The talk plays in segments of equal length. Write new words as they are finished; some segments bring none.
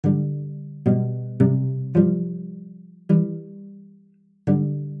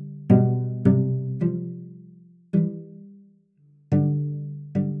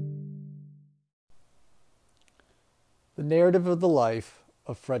narrative of the life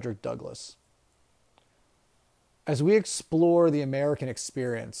of Frederick Douglass. As we explore the American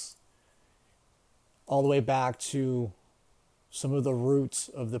experience, all the way back to some of the roots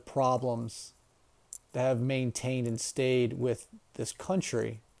of the problems that have maintained and stayed with this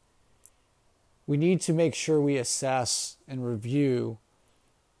country, we need to make sure we assess and review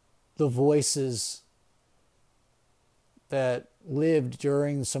the voices that lived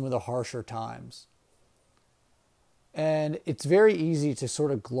during some of the harsher times. And it's very easy to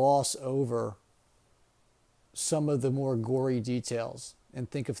sort of gloss over some of the more gory details and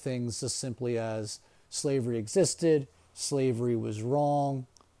think of things as simply as slavery existed, slavery was wrong,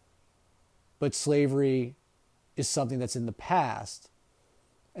 but slavery is something that's in the past,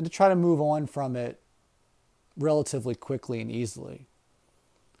 and to try to move on from it relatively quickly and easily.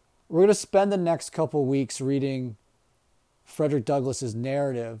 We're going to spend the next couple weeks reading Frederick Douglass's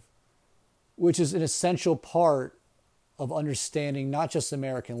narrative, which is an essential part of understanding not just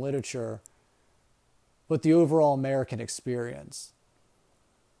American literature, but the overall American experience.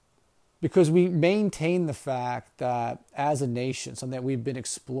 Because we maintain the fact that as a nation, something that we've been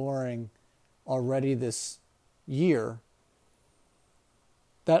exploring already this year,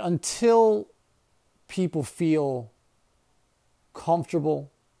 that until people feel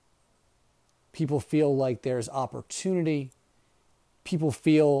comfortable, people feel like there's opportunity, people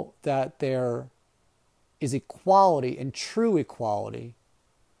feel that there is equality and true equality,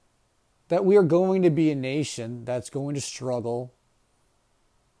 that we are going to be a nation that's going to struggle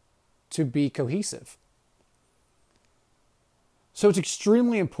to be cohesive. So it's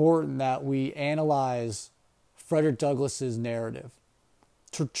extremely important that we analyze Frederick Douglass's narrative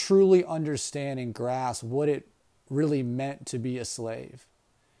to truly understand and grasp what it really meant to be a slave.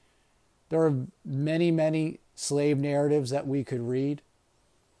 There are many, many slave narratives that we could read.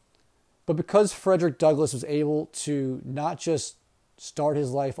 But because Frederick Douglass was able to not just start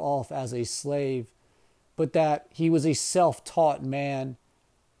his life off as a slave, but that he was a self-taught man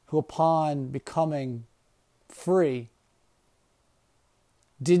who, upon becoming free,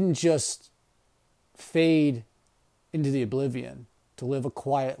 didn't just fade into the oblivion to live a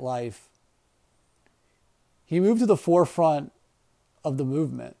quiet life. He moved to the forefront of the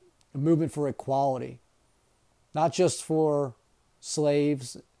movement, a movement for equality, not just for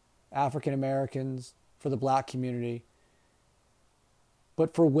slaves, African Americans, for the black community,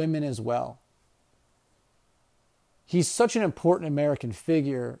 but for women as well. He's such an important American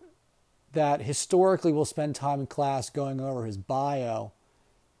figure that historically we'll spend time in class going over his bio.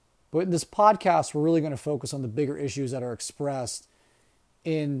 But in this podcast, we're really going to focus on the bigger issues that are expressed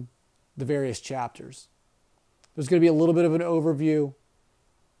in the various chapters. There's going to be a little bit of an overview,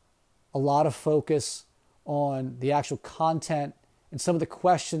 a lot of focus on the actual content and some of the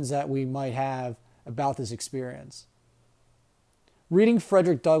questions that we might have about this experience. Reading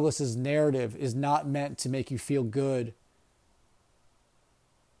Frederick Douglass's narrative is not meant to make you feel good.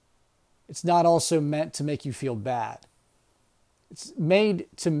 It's not also meant to make you feel bad. It's made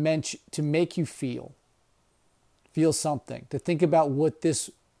to make you feel something, to think about what this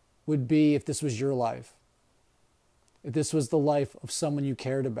would be if this was your life, if this was the life of someone you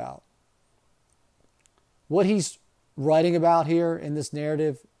cared about. What he's writing about here in this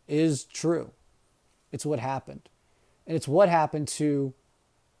narrative is true. It's what happened. And it's what happened to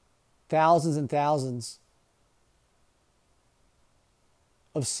thousands and thousands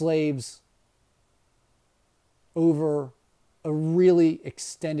of slaves over a really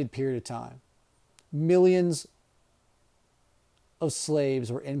extended period of time. Millions of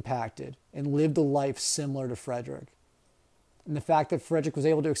slaves were impacted and lived a life similar to Frederick. And the fact that Frederick was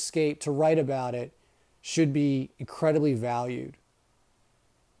able to escape to write about it should be incredibly valued.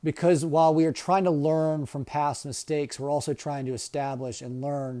 Because while we are trying to learn from past mistakes, we're also trying to establish and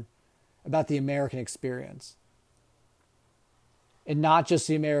learn about the American experience. And not just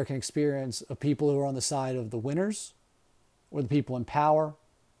the American experience of people who are on the side of the winners or the people in power,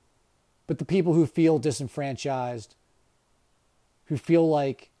 but the people who feel disenfranchised, who feel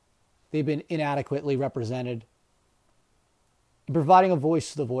like they've been inadequately represented, and providing a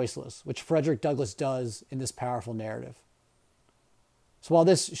voice to the voiceless, which Frederick Douglass does in this powerful narrative. So while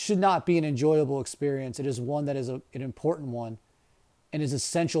this should not be an enjoyable experience, it is one that is an important one and is an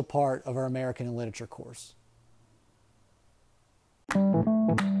essential part of our American literature course.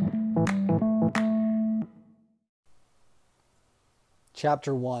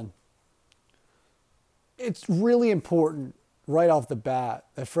 Chapter 1. It's really important right off the bat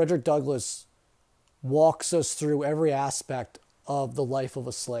that Frederick Douglass walks us through every aspect of the life of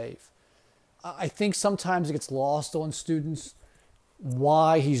a slave. I think sometimes it gets lost on students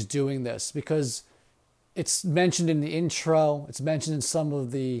why he's doing this, because It's mentioned in the intro. It's mentioned in some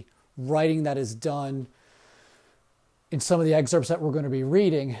of the writing that is done in some of the excerpts that we're going to be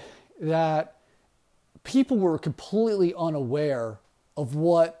reading, that people were completely unaware of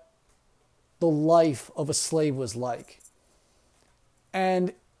what the life of a slave was like.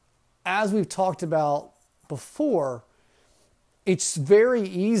 And as we've talked about before, it's very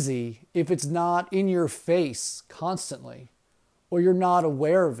easy, if it's not in your face constantly, or you're not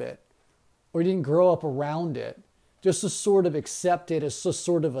aware of it, or you didn't grow up around it, just to sort of accept it as just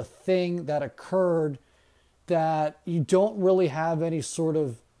sort of a thing that occurred that you don't really have any sort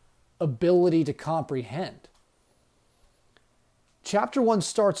of ability to comprehend. Chapter 1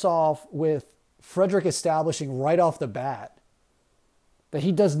 starts off with Frederick establishing right off the bat that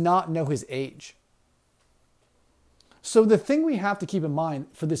he does not know his age. So the thing we have to keep in mind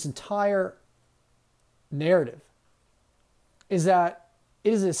for this entire narrative is that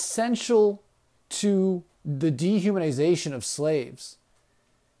it is essential to the dehumanization of slaves.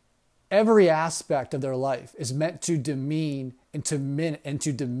 Every aspect of their life is meant to demean and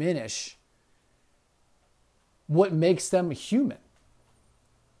to diminish what makes them human.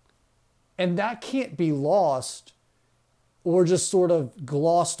 And that can't be lost or just sort of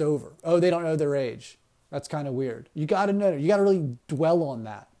glossed over. Oh, they don't know their age. That's kind of weird. You got to know. You got to really dwell on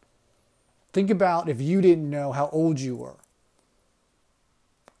that. Think about if you didn't know how old you were.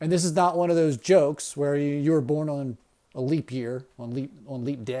 And this is not one of those jokes where you were born on a leap year, on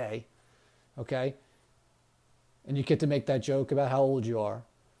leap day, okay? And you get to make that joke about how old you are.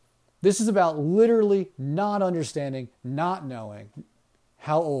 This is about literally not understanding, not knowing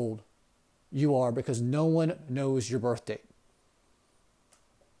how old you are, because no one knows your birth date.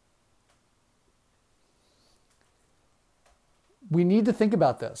 We need to think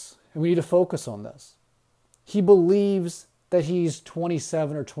about this, and we need to focus on this. He believes that he's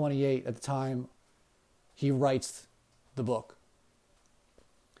 27 or 28 at the time he writes the book.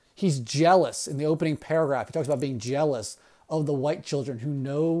 He's jealous in the opening paragraph. He talks about being jealous of the white children who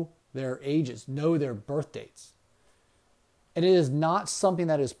know their ages, know their birth dates. And it is not something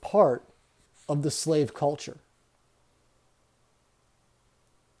that is part of the slave culture.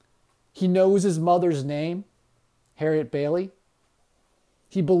 He knows his mother's name, Harriet Bailey.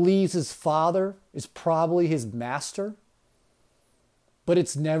 He believes his father is probably his master, but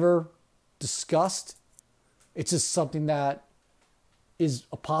it's never discussed. It's just something that is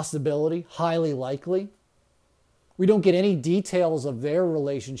a possibility, highly likely. We don't get any details of their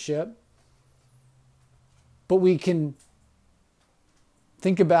relationship, but we can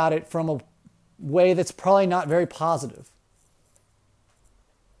think about it from a way that's probably not very positive.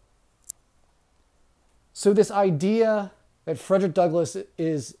 So this idea that Frederick Douglass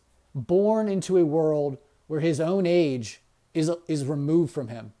is born into a world where his own age is removed from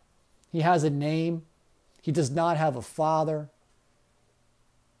him. He has a name. He does not have a father.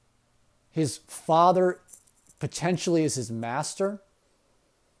 His father potentially is his master,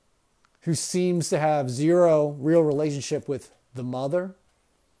 who seems to have zero real relationship with the mother,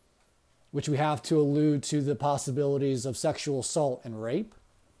 which we have to allude to the possibilities of sexual assault and rape.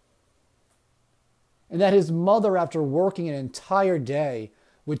 And that his mother, after working an entire day,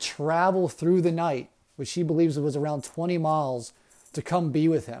 would travel through the night, which he believes was around 20 miles, to come be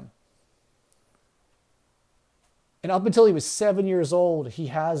with him. And up until he was 7 years old, he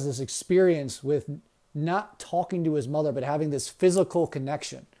has this experience with not talking to his mother, but having this physical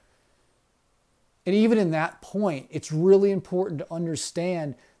connection. And even in that point, it's really important to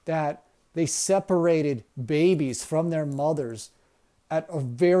understand that they separated babies from their mothers at a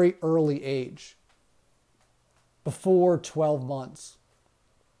very early age, before 12 months.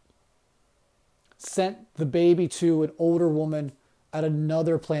 Sent the baby to an older woman at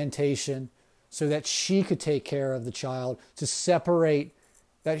another plantation so that she could take care of the child, to separate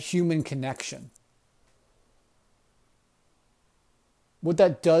that human connection. What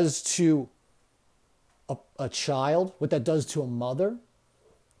that does to a child, what that does to a mother,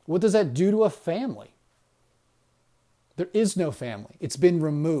 what does that do to a family? There is no family. It's been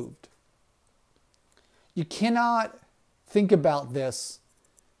removed. You cannot think about this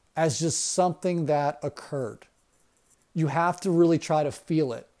as just something that occurred. You have to really try to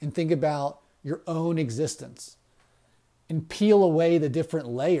feel it and think about your own existence and peel away the different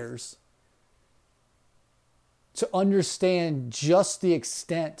layers to understand just the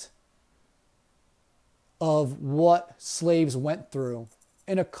extent of what slaves went through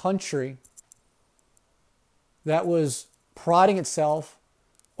in a country that was priding itself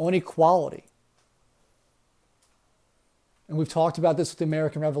on equality. And we've talked about this with the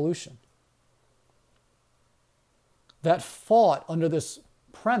American Revolution, that fought under this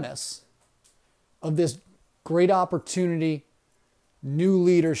premise of this great opportunity, new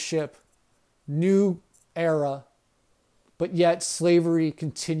leadership, new era, but yet slavery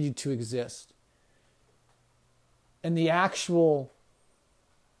continued to exist. And the actual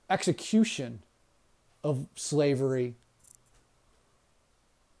execution of slavery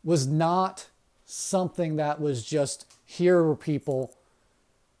was not something that was just, here were people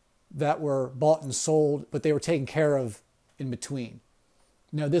that were bought and sold, but they were taken care of in between.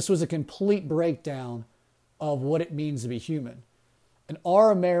 No, this was a complete breakdown of what it means to be human. And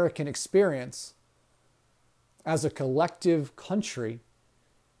our American experience as a collective country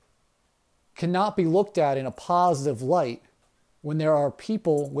cannot be looked at in a positive light when there are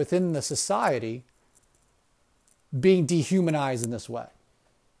people within the society being dehumanized in this way.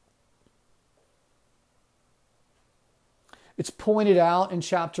 It's pointed out in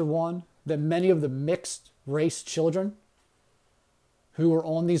chapter 1 that many of the mixed race children who were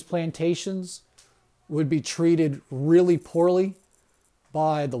on these plantations would be treated really poorly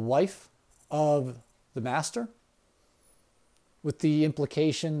by the wife of the master, with the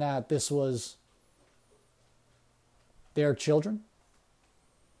implication that this was their children.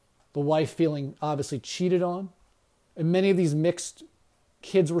 The wife feeling obviously cheated on. And many of these mixed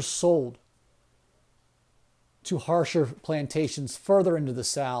kids were sold to harsher plantations further into the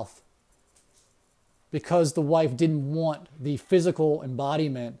South because the wife didn't want the physical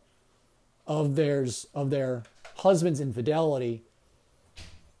embodiment of their husband's infidelity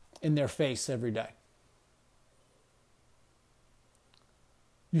in their face every day.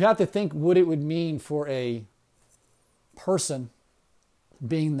 You have to think what it would mean for a person,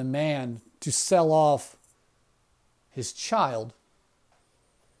 being the man, to sell off his child,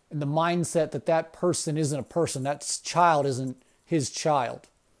 and the mindset that that person isn't a person, that child isn't his child.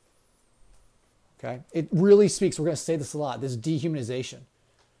 Okay? It really speaks, we're going to say this a lot, this dehumanization,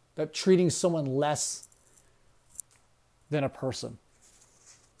 that treating someone less than a person.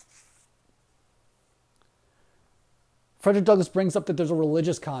 Frederick Douglass brings up that there's a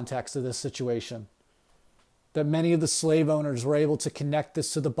religious context to this situation, that many of the slave owners were able to connect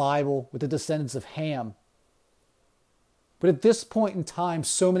this to the Bible with the descendants of Ham. But at this point in time,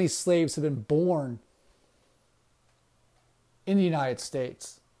 so many slaves have been born in the United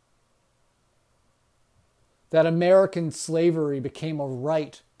States that American slavery became a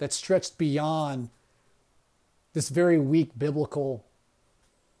right that stretched beyond this very weak biblical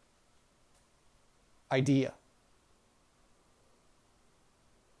idea.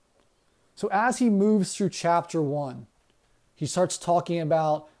 So as he moves through chapter 1, he starts talking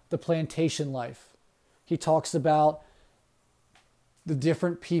about the plantation life. He talks about the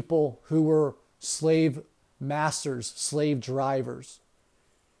different people who were slave masters, slave drivers.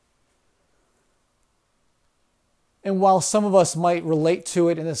 And while some of us might relate to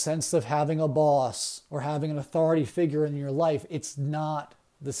it in the sense of having a boss or having an authority figure in your life, it's not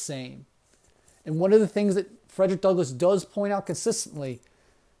the same. And one of the things that Frederick Douglass does point out consistently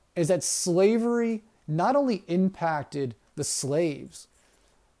is that slavery not only impacted the slaves,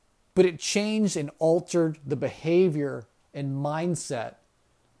 but it changed and altered the behavior and mindset,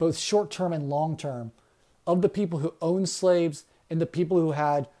 both short-term and long-term, of the people who owned slaves and the people who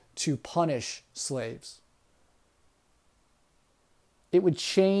had to punish slaves. It would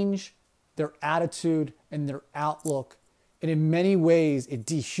change their attitude and their outlook, and in many ways it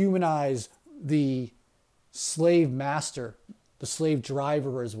dehumanized the slave master, the slave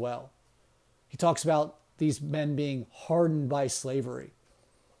driver as well. He talks about these men being hardened by slavery.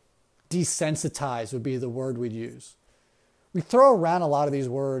 Desensitized would be the word we'd use. We throw around a lot of these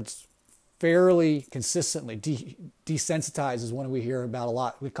words fairly consistently. Desensitized is one we hear about a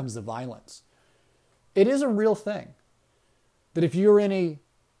lot when it comes to violence. It is a real thing that if you're in a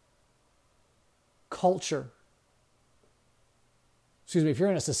culture, if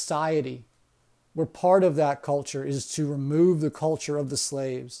you're in a society where part of that culture is to remove the culture of the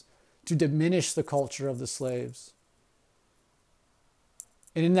slaves, to diminish the culture of the slaves.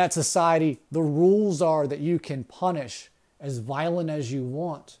 And in that society, the rules are that you can punish as violent as you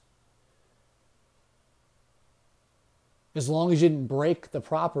want, as long as you didn't break the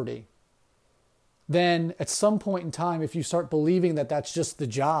property. Then at some point in time, if you start believing that that's just the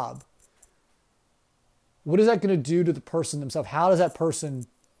job, what is that going to do to the person themselves? How does that person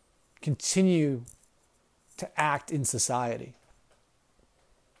continue to act in society?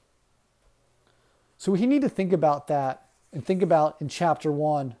 So we need to think about that and think about in chapter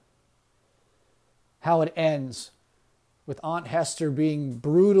 1 how it ends with Aunt Hester being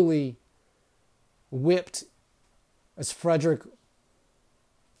brutally whipped as Frederick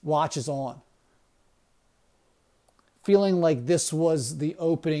watches on. feeling like this was the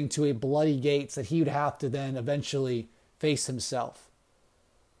opening to a bloody gates that he would have to then eventually face himself.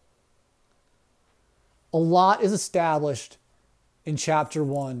 A lot is established in chapter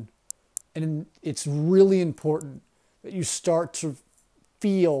 1, and it's really important that you start to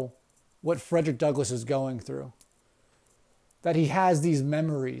feel what Frederick Douglass is going through. That he has these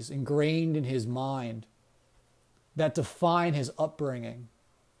memories ingrained in his mind that define his upbringing,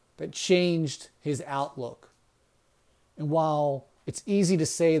 that changed his outlook. And while it's easy to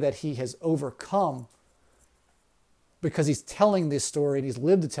say that he has overcome because he's telling this story and he's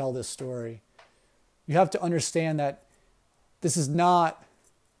lived to tell this story, you have to understand that this is not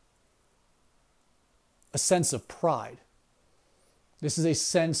a sense of pride. This is a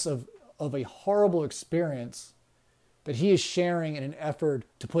sense of a horrible experience that he is sharing in an effort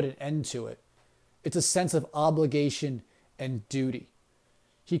to put an end to it. It's a sense of obligation and duty.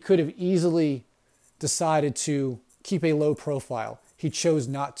 He could have easily decided to keep a low profile. He chose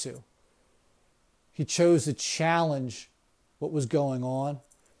not to. He chose to challenge what was going on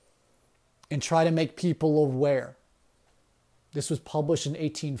and try to make people aware. This was published in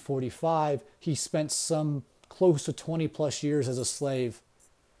 1845. He spent some close to 20 plus years as a slave.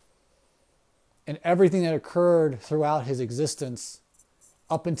 And everything that occurred throughout his existence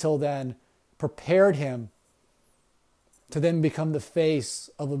up until then prepared him to then become the face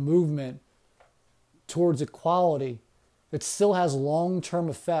of a movement towards equality that still has long-term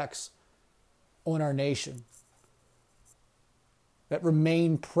effects on our nation, that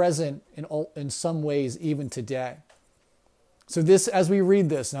remain present in some ways even today. So this, as we read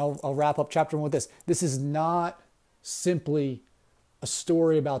this, and I'll wrap up chapter 1 with this, this is not simply a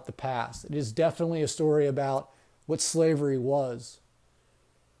story about the past. It is definitely a story about what slavery was.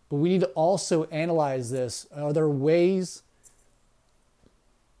 But we need to also analyze this. Are there ways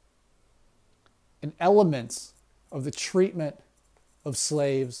and elements of the treatment of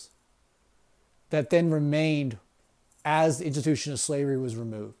slaves that then remained as the institution of slavery was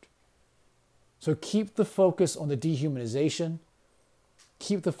removed? So keep the focus on the dehumanization.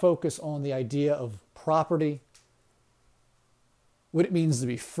 Keep the focus on the idea of property, what it means to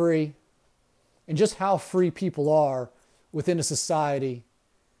be free, and just how free people are within a society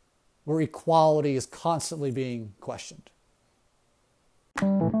where equality is constantly being questioned.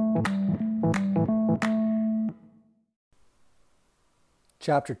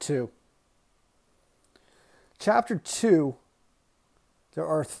 Chapter 2. Chapter 2, there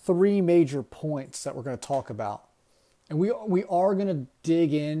are 3 major points that we're going to talk about. And we are going to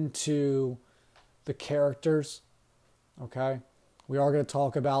dig into the characters, okay? We are going to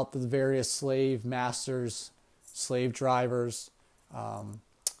talk about the various slave masters, slave drivers,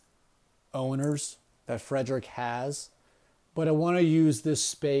 owners that Frederick has. But I want to use this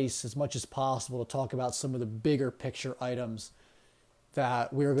space as much as possible to talk about some of the bigger picture items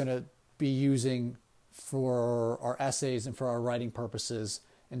that we're going to be using for our essays and for our writing purposes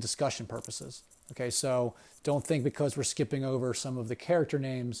and discussion purposes. Okay, so don't think because we're skipping over some of the character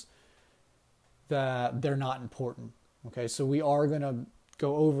names that they're not important. Okay, so we are going to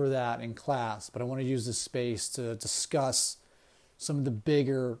go over that in class, but I want to use this space to discuss some of the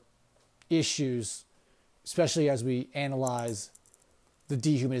bigger issues, especially as we analyze the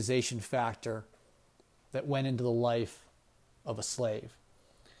dehumanization factor that went into the life of a slave.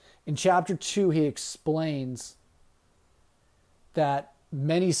 In chapter 2, he explains that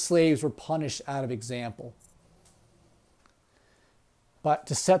many slaves were punished out of example. But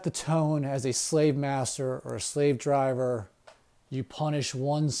to set the tone as a slave master or a slave driver, you punish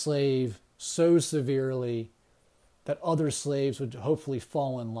one slave so severely that other slaves would hopefully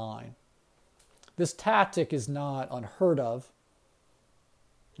fall in line. This tactic is not unheard of.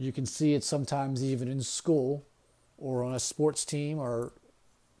 You can see it sometimes even in school or on a sports team or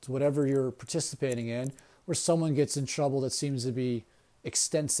whatever you're participating in, where someone gets in trouble that seems to be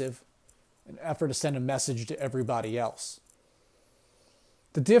extensive, an effort to send a message to everybody else.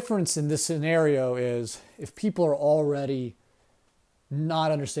 The difference in this scenario is if people are already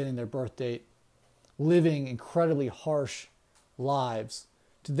not understanding their birth date, living incredibly harsh lives,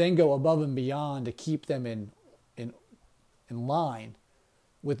 to then go above and beyond to keep them in line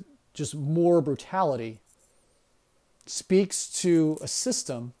with just more brutality speaks to a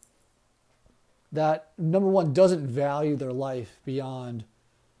system that, number one, doesn't value their life beyond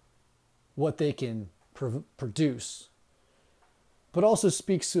what they can produce, but also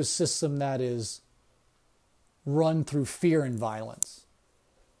speaks to a system that is run through fear and violence.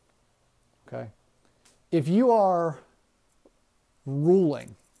 Okay? If you are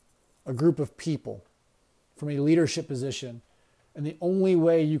ruling a group of people from a leadership position, and the only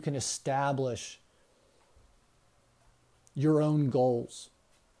way you can establish your own goals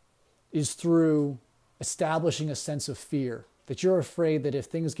is through establishing a sense of fear, that you're afraid that if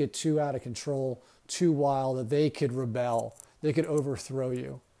things get too out of control, too wild, that they could rebel, they could overthrow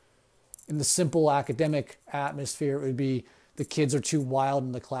you. In the simple academic atmosphere, it would be the kids are too wild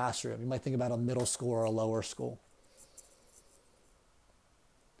in the classroom. You might think about a middle school or a lower school.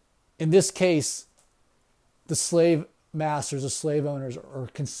 In this case, the slave masters, the slave owners are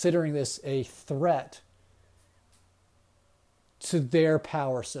considering this a threat to their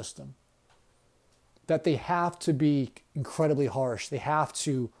power system. That they have to be incredibly harsh. They have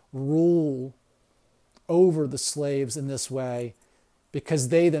to rule over the slaves in this way because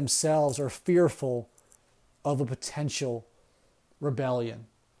they themselves are fearful of a potential rebellion.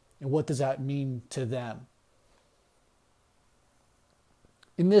 And what does that mean to them?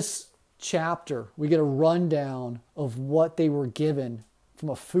 In this chapter, we get a rundown of what they were given from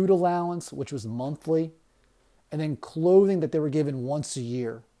a food allowance, which was monthly, and then clothing that they were given once a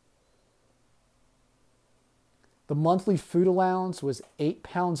year. The monthly food allowance was 8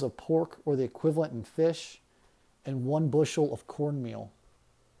 pounds of pork or the equivalent in fish and 1 bushel of cornmeal.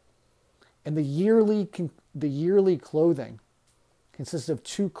 And the yearly clothing consisted of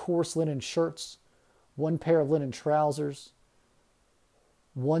 2 coarse linen shirts, 1 pair of linen trousers,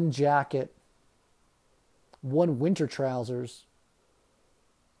 1 jacket, 1 winter trousers,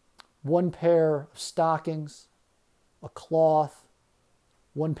 1 pair of stockings, a cloth,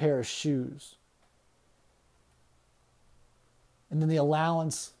 1 pair of shoes. And then the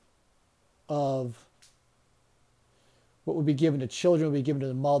allowance of what would be given to children would be given to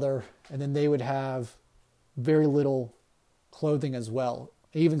the mother, and then they would have very little clothing as well.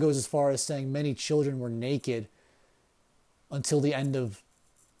 It even goes as far as saying many children were naked until the end of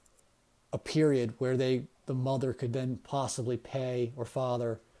a period where the mother could then possibly pay, or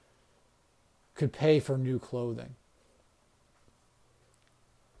father could pay for new clothing.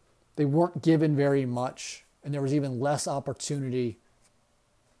 They weren't given very much, and there was even less opportunity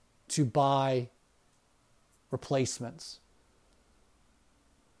to buy replacements.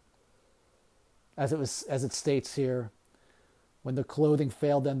 As it states here, when the clothing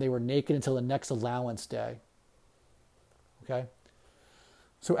failed them, they were naked until the next allowance day. Okay?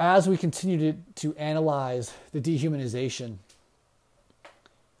 So as we continue to analyze the dehumanization,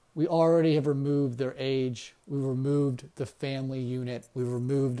 we already have removed their age. We've removed the family unit. We've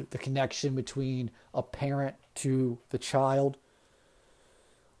removed the connection between a parent to the child.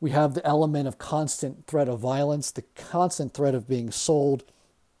 We have the element of constant threat of violence, the constant threat of being sold.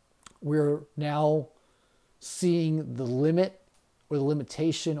 We're now seeing the limit or the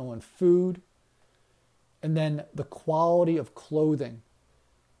limitation on food, and then the quality of clothing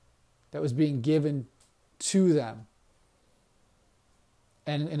that was being given to them.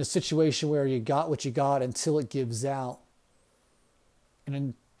 And in a situation where you got what you got until it gives out, and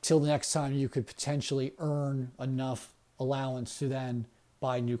until the next time you could potentially earn enough allowance to then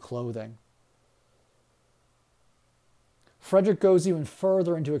buy new clothing. Frederick goes even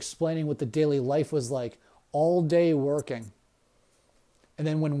further into explaining what the daily life was like, all day working. And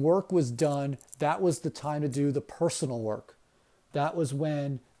then when work was done, that was the time to do the personal work. That was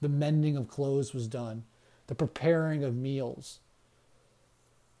when the mending of clothes was done, the preparing of meals.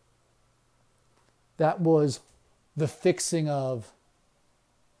 That was the fixing of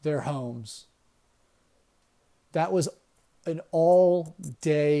their homes. That was an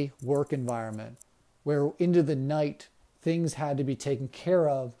all-day work environment where into the night things had to be taken care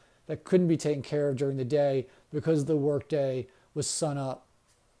of that couldn't be taken care of during the day because the workday was sun up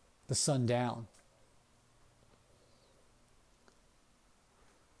to sun down.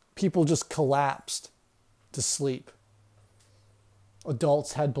 People just collapsed to sleep.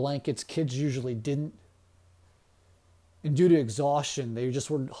 Adults had blankets, kids usually didn't. And due to exhaustion, they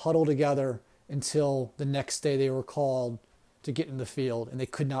just were huddled together until the next day they were called to get in the field, and they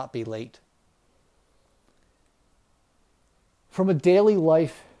could not be late. From a daily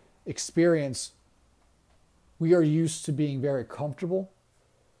life experience, we are used to being very comfortable.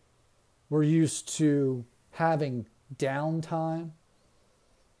 We're used to having downtime.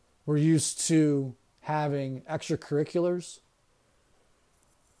 We're used to having extracurriculars.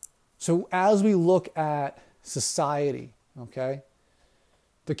 So as we look at society, okay,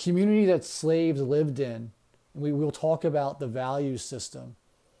 the community that slaves lived in, and we will talk about the value system,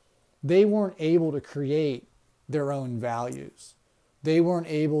 they weren't able to create their own values. They weren't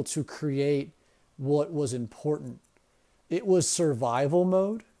able to create what was important. It was survival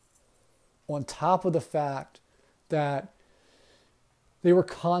mode, on top of the fact that they were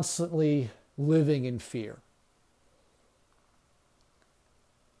constantly living in fear.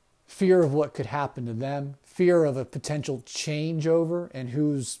 fear of what could happen to them, fear of a potential changeover and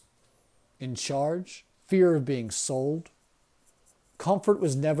who's in charge, fear of being sold. Comfort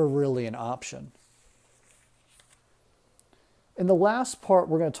was never really an option. And the last part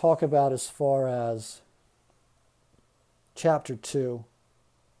we're going to talk about as far as chapter 2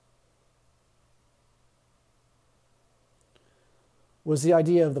 was the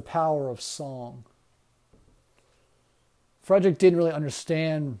idea of the power of song. Frederick didn't really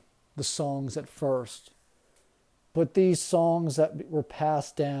understand the songs at first, but these songs that were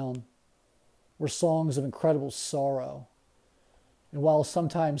passed down were songs of incredible sorrow. And while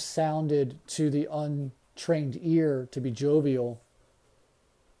sometimes sounded to the untrained ear to be jovial,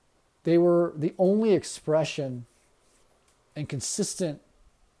 they were the only expression and consistent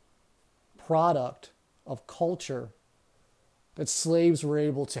product of culture that slaves were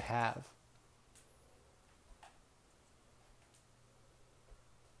able to have.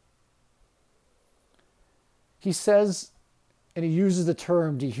 He says, and he uses the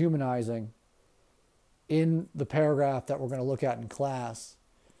term dehumanizing in the paragraph that we're going to look at in class,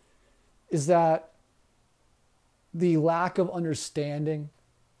 is that the lack of understanding,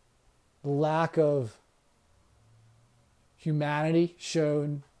 the lack of humanity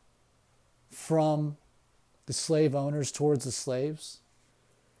shown from the slave owners towards the slaves,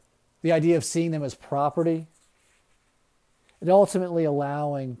 the idea of seeing them as property, and ultimately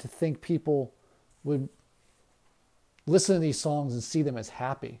allowing to think people would listen to these songs and see them as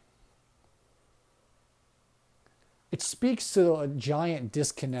happy. It speaks to a giant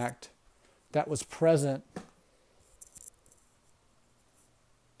disconnect that was present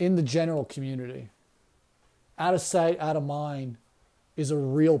in the general community. Out of sight, out of mind is a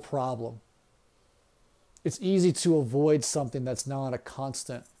real problem. It's easy to avoid something that's not a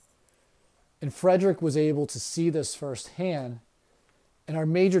constant. And Frederick was able to see this firsthand. And our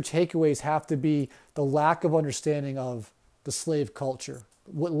major takeaways have to be the lack of understanding of the slave culture,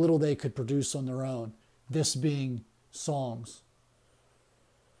 what little they could produce on their own, this being songs.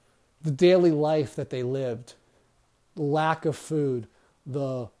 The daily life that they lived, the lack of food,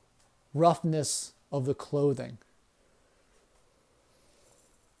 the roughness of the clothing.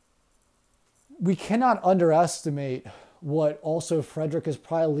 We cannot underestimate what also Frederick is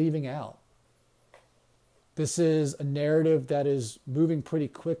probably leaving out. This is a narrative that is moving pretty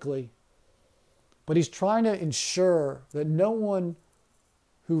quickly, but he's trying to ensure that no one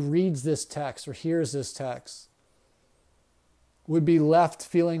who reads this text or hears this text would be left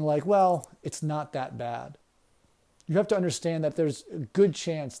feeling like, well, it's not that bad. You have to understand that there's a good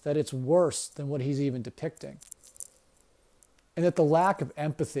chance that it's worse than what he's even depicting. And that the lack of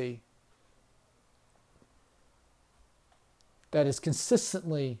empathy that is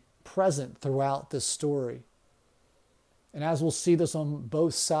consistently present throughout this story. And as we'll see this on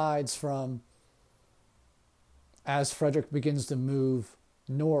both sides from as Frederick begins to move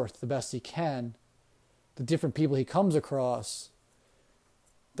north the best he can, the different people he comes across,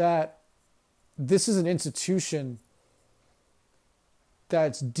 that this is an institution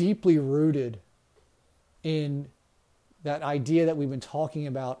that's deeply rooted in that idea that we've been talking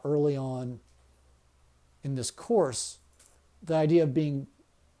about early on in this course, the idea of being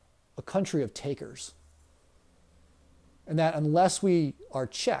a country of takers. And that unless we are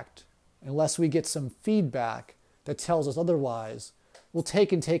checked, unless we get some feedback that tells us otherwise, we'll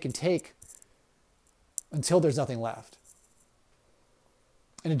take and take and take until there's nothing left.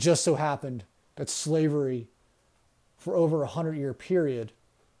 And it just so happened that slavery for over 100-year period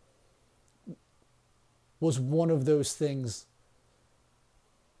was one of those things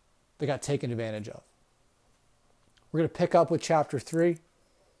that got taken advantage of. We're going to pick up with chapter 3.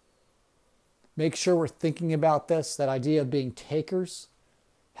 Make sure we're thinking about this, that idea of being takers.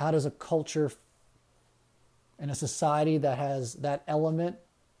 How does a culture and a society that has that element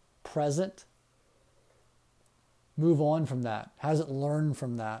present move on from that? How does it learn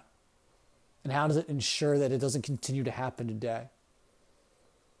from that? And how does it ensure that it doesn't continue to happen today?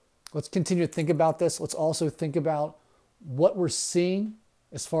 Let's continue to think about this. Let's also think about what we're seeing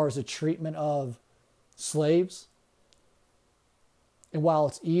as far as the treatment of slaves. And while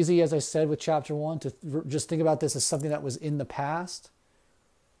it's easy, as I said with chapter 1, to just think about this as something that was in the past,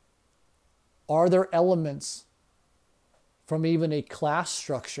 are there elements from even a class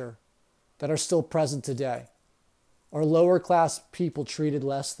structure that are still present today? Are lower class people treated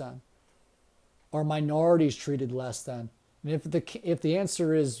less than? Are minorities treated less than? And if the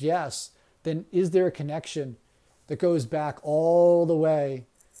answer is yes, then is there a connection that goes back all the way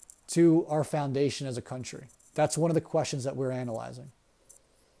to our foundation as a country? That's one of the questions that we're analyzing.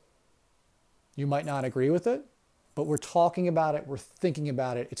 You might not agree with it, But we're talking about it, we're thinking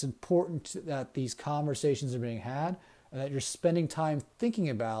about it. It's important that these conversations are being had and that you're spending time thinking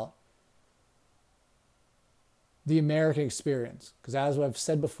about the American experience. Because as I've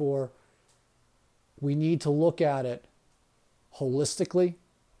said before, we need to look at it holistically,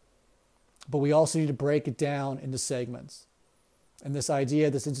 but we also need to break it down into segments. And this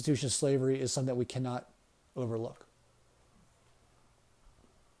idea, this institution of slavery, is something that we cannot overlook.